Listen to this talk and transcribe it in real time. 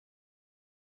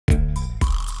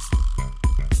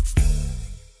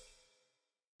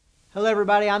Hello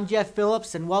everybody, I'm Jeff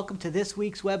Phillips and welcome to this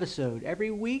week's Webisode. Every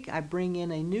week I bring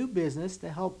in a new business to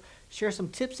help share some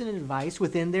tips and advice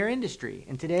within their industry.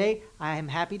 And today I am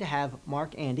happy to have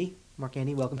Mark Andy. Mark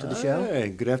Andy, welcome to the show. Hey,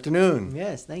 good afternoon.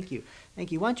 Yes, thank you.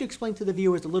 Thank you. Why don't you explain to the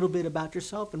viewers a little bit about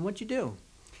yourself and what you do?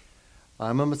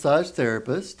 I'm a massage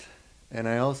therapist and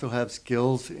I also have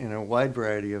skills in a wide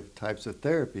variety of types of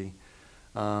therapy.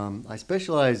 I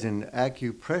specialize in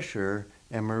acupressure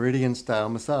and meridian style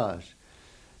massage.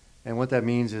 And what that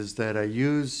means is that I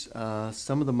use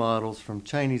some of the models from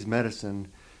Chinese medicine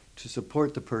to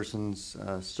support the person's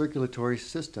circulatory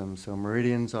system. So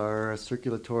meridians are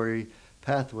circulatory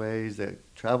pathways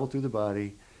that travel through the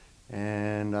body,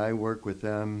 and I work with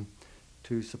them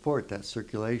to support that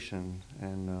circulation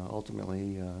and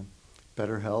ultimately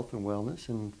better health and wellness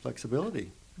and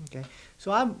flexibility. Okay,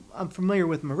 so I'm familiar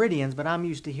with meridians, but I'm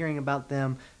used to hearing about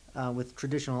them with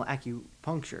traditional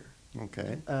acupuncture.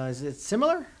 Okay. Is it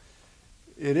similar?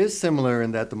 It is similar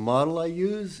in that the model I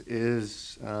use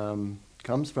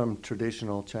comes from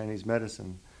traditional Chinese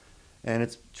medicine, and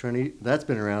that's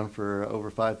been around for over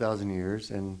 5,000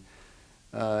 years. And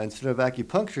instead of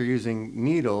acupuncture using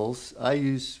needles, I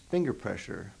use finger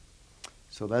pressure.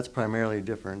 So that's primarily the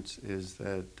difference, is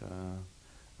that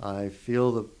I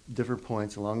feel the different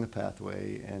points along the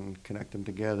pathway and connect them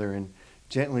together and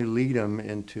gently lead them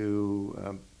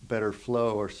into better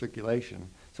flow or circulation.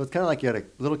 So it's kind of like you had a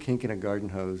little kink in a garden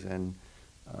hose, and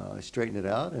I straighten it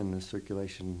out and the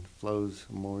circulation flows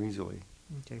more easily.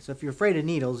 Okay, so if you're afraid of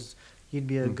needles, you'd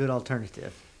be a good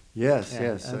alternative. Yes, Yeah,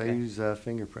 yes, okay. I use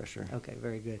finger pressure. Okay,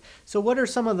 very good. So what are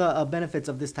some of the benefits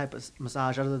of this type of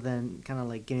massage other than kind of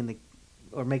like getting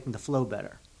or making the flow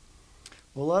better?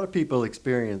 Well, a lot of people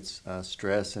experience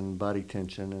stress and body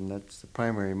tension, and that's the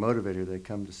primary motivator they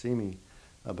come to see me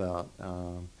about.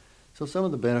 So some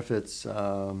of the benefits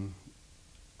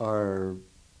are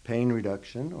pain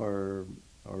reduction or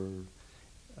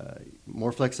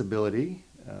more flexibility,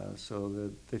 so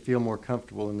that they feel more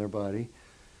comfortable in their body.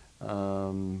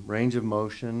 Range of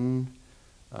motion.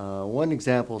 One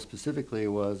example specifically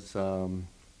was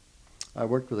I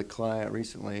worked with a client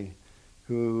recently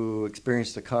who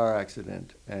experienced a car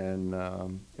accident, and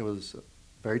it was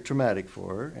very traumatic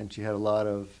for her, and she had a lot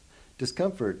of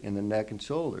discomfort in the neck and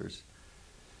shoulders.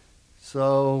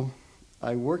 So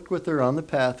I worked with her on the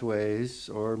pathways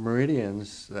or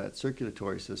meridians, that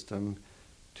circulatory system,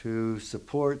 to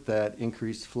support that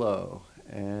increased flow.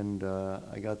 And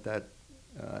I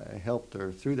helped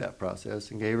her through that process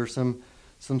and gave her some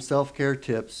self-care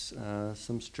tips,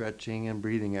 some stretching and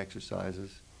breathing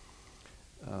exercises.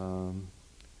 Then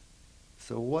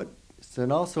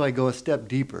also I go a step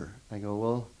deeper. I go,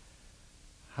 well,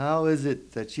 how is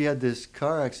it that she had this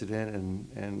car accident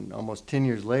and almost 10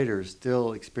 years later is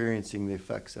still experiencing the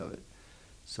effects of it?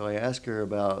 So I ask her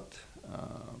about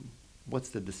what's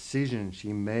the decision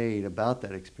she made about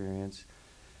that experience,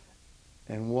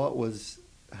 and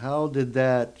how did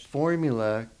that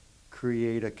formula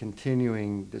create a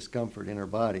continuing discomfort in her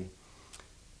body?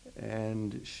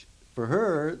 And for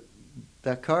her,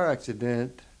 that car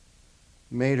accident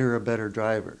made her a better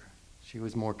driver. She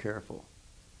was more careful.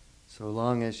 So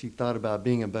long as she thought about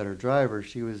being a better driver,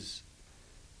 she was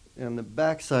on the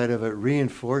backside of it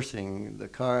reinforcing the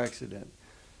car accident.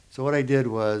 So what I did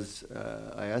was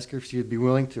I asked her if she would be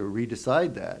willing to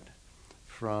redecide that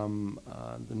from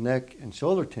the neck and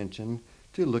shoulder tension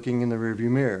to looking in the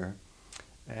rearview mirror.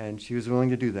 And she was willing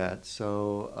to do that.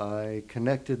 So I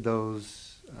connected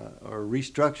those or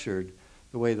restructured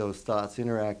the way those thoughts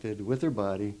interacted with her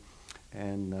body,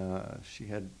 and she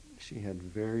had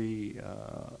very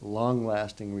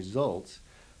long-lasting results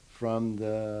from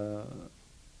the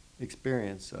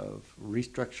experience of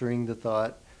restructuring the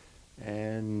thought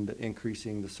and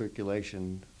increasing the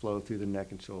circulation flow through the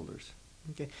neck and shoulders.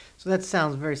 Okay, so that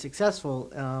sounds very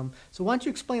successful. So why don't you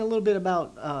explain a little bit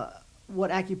about what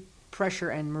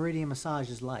acupressure and meridian massage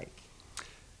is like?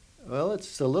 Well,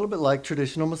 it's a little bit like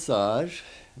traditional massage.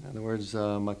 In other words,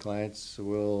 my clients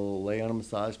will lay on a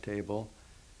massage table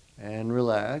and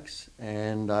relax,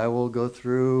 and I will go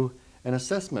through an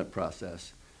assessment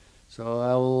process.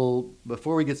 So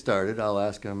before we get started, I'll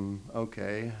ask them,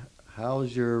 okay,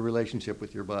 how's your relationship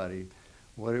with your body?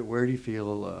 Where do you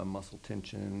feel muscle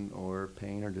tension or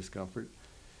pain or discomfort?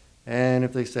 And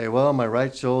if they say, well, my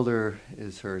right shoulder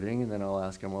is hurting, and then I'll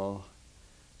ask them, well,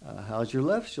 how's your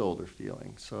left shoulder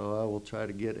feeling? So I will try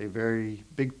to get a very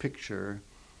big picture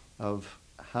of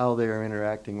how they are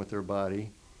interacting with their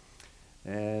body.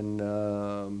 And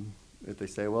if they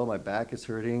say, well, my back is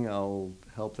hurting, I'll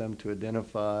help them to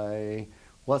identify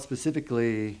what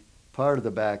specifically part of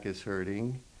the back is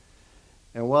hurting.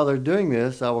 And while they're doing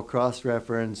this, I will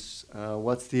cross-reference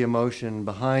what's the emotion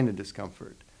behind the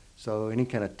discomfort. So any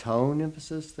kind of tone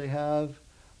emphasis they have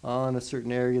on a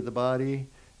certain area of the body,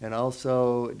 and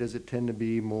also does it tend to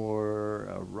be more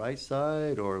right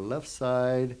side or left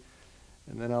side?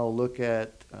 And then I'll look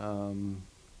at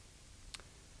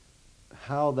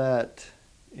how that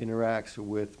interacts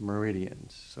with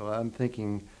meridians. So I'm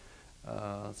thinking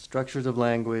structures of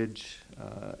language,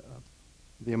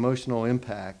 the emotional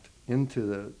impact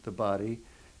into the body,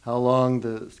 how long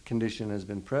the condition has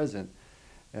been present,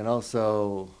 and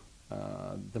also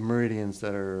the meridians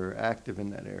that are active in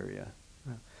that area.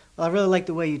 Well, I really like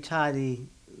the way you tie the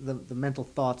mental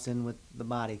thoughts in with the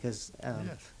body, because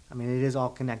Yes. I mean, it is all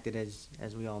connected,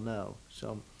 as we all know.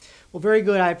 So, well, very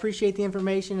good. I appreciate the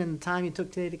information and the time you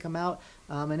took today to come out.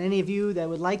 And any of you that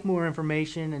would like more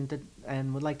information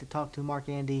and would like to talk to Mark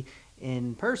Andy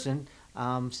in person,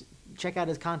 check out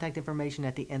his contact information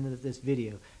at the end of this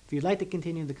video. If you'd like to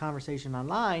continue the conversation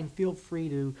online, feel free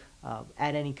to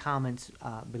add any comments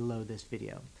below this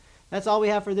video. That's all we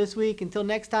have for this week. Until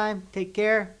next time, take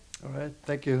care. All right.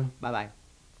 Thank you. Bye-bye.